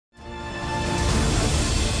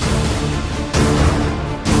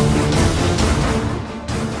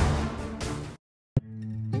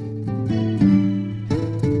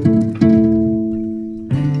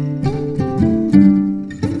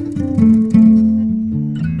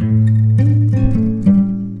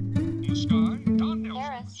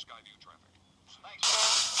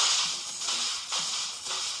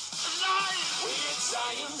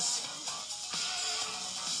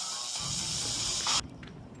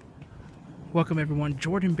Welcome everyone,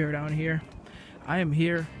 Jordan Bear down here. I am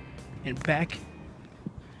here and back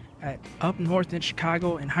at up north in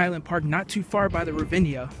Chicago in Highland Park, not too far by the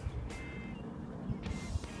Ravinia.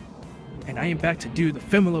 And I am back to do the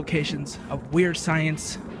film locations of Weird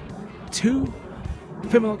Science, 2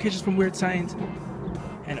 film locations from Weird Science,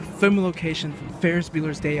 and a film location from Ferris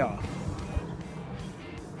Bueller's Day Off.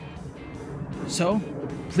 So,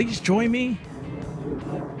 please join me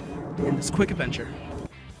in this quick adventure.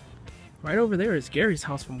 Right over there is Gary's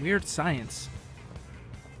house from Weird Science.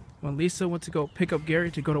 When Lisa went to go pick up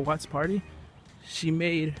Gary to go to Watt's party, she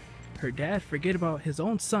made her dad forget about his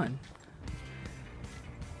own son.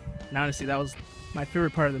 And honestly, that was my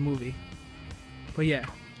favorite part of the movie. But yeah,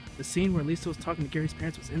 the scene where Lisa was talking to Gary's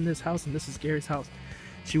parents was in this house, and this is Gary's house.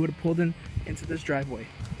 She would have pulled into this driveway.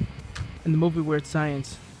 In the movie Weird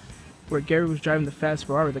Science, where Gary was driving the fast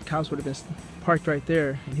Ferrari, the cops would have been parked right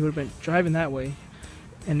there, and he would have been driving that way.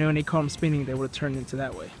 And then when they caught him spinning, they would have turned into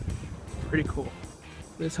that way. Pretty cool.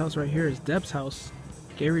 This house right here is Deb's house.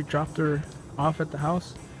 Gary dropped her off at the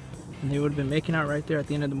house, and they would have been making out right there at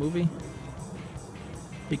the end of the movie.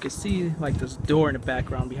 You could see like this door in the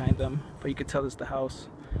background behind them, but you could tell it's the house.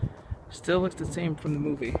 Still looks the same from the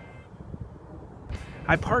movie.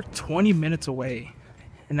 I parked 20 minutes away,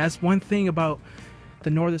 and that's one thing about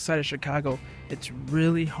the northern side of Chicago. It's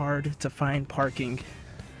really hard to find parking.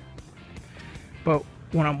 But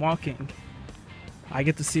when I'm walking, I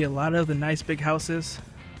get to see a lot of the nice big houses,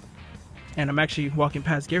 and I'm actually walking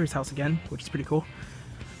past Gary's house again, which is pretty cool.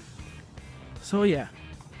 So yeah,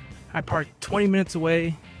 I parked 20 minutes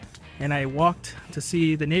away and I walked to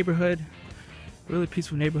see the neighborhood. Really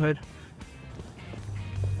peaceful neighborhood.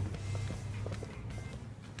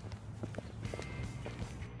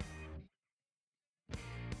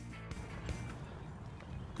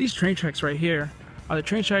 These train tracks right here are the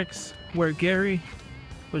train tracks where Gary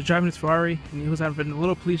was driving his Ferrari and he was having a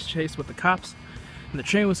little police chase with the cops, and the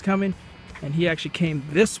train was coming and he actually came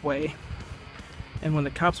this way, and when the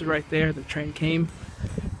cops were right there, the train came.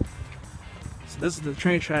 So this is the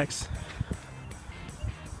train tracks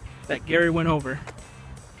that Gary went over,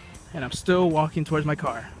 and I'm still walking towards my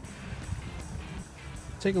car.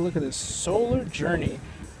 Take a look at this Solar Journey.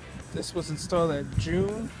 This was installed at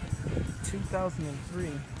June 2003.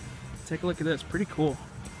 Take a look at this, pretty cool.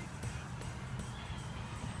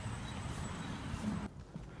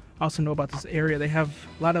 Also know about this area, they have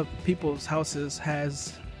a lot of people's houses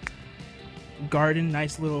has garden,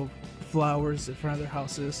 nice little flowers in front of their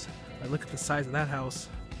houses. Look at the size of that house.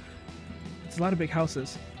 It's a lot of big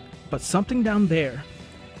houses, but something down there,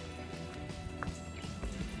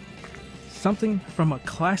 something from a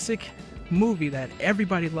classic movie that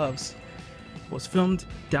everybody loves, was filmed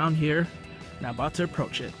down here, and I'm about to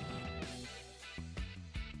approach it.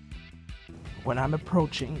 When I'm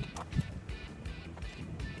approaching,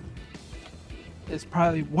 it's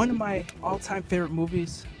probably one of my all-time favorite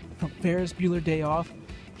movies from Ferris Bueller Day Off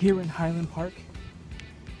here in Highland Park.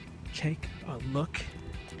 Take a look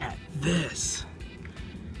at this.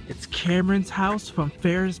 It's Cameron's house from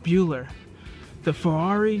Ferris Bueller. The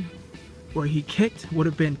Ferrari where he kicked would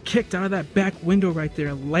have been kicked out of that back window right there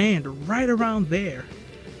and land right around there.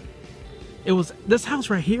 This house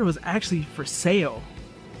right here was actually for sale,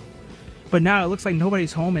 but now it looks like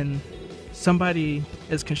nobody's home and somebody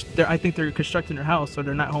is, I think they're constructing their house, so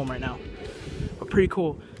they're not home right now. But pretty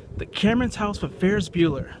cool. The Cameron's house from Ferris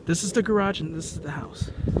Bueller. This is the garage and this is the house.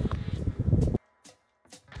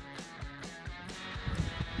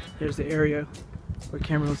 Here's the area where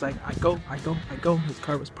Cameron was like, I go, I go, I go. His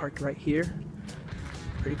car was parked right here.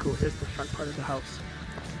 Pretty cool. Here's the front part of the house.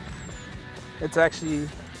 It's actually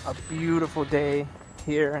a beautiful day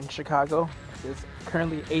here in Chicago. It's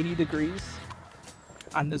currently 80 degrees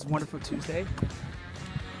on this wonderful Tuesday.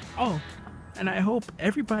 Oh, and I hope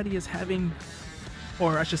everybody is having,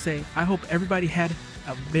 or I should say, I hope everybody had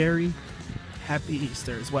a very happy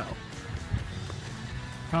Easter as well.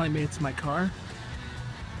 Finally made it to my car.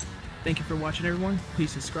 Thank you for watching, everyone.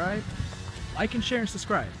 Please subscribe, like and share and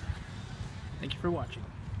subscribe. Thank you for watching.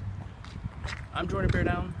 I'm Jordan Bear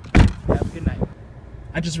Down. Have a good night.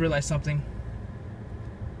 I just realized something.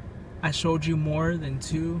 I showed you more than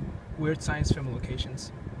 2 Weird Science film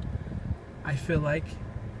locations. I feel like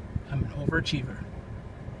I'm an overachiever.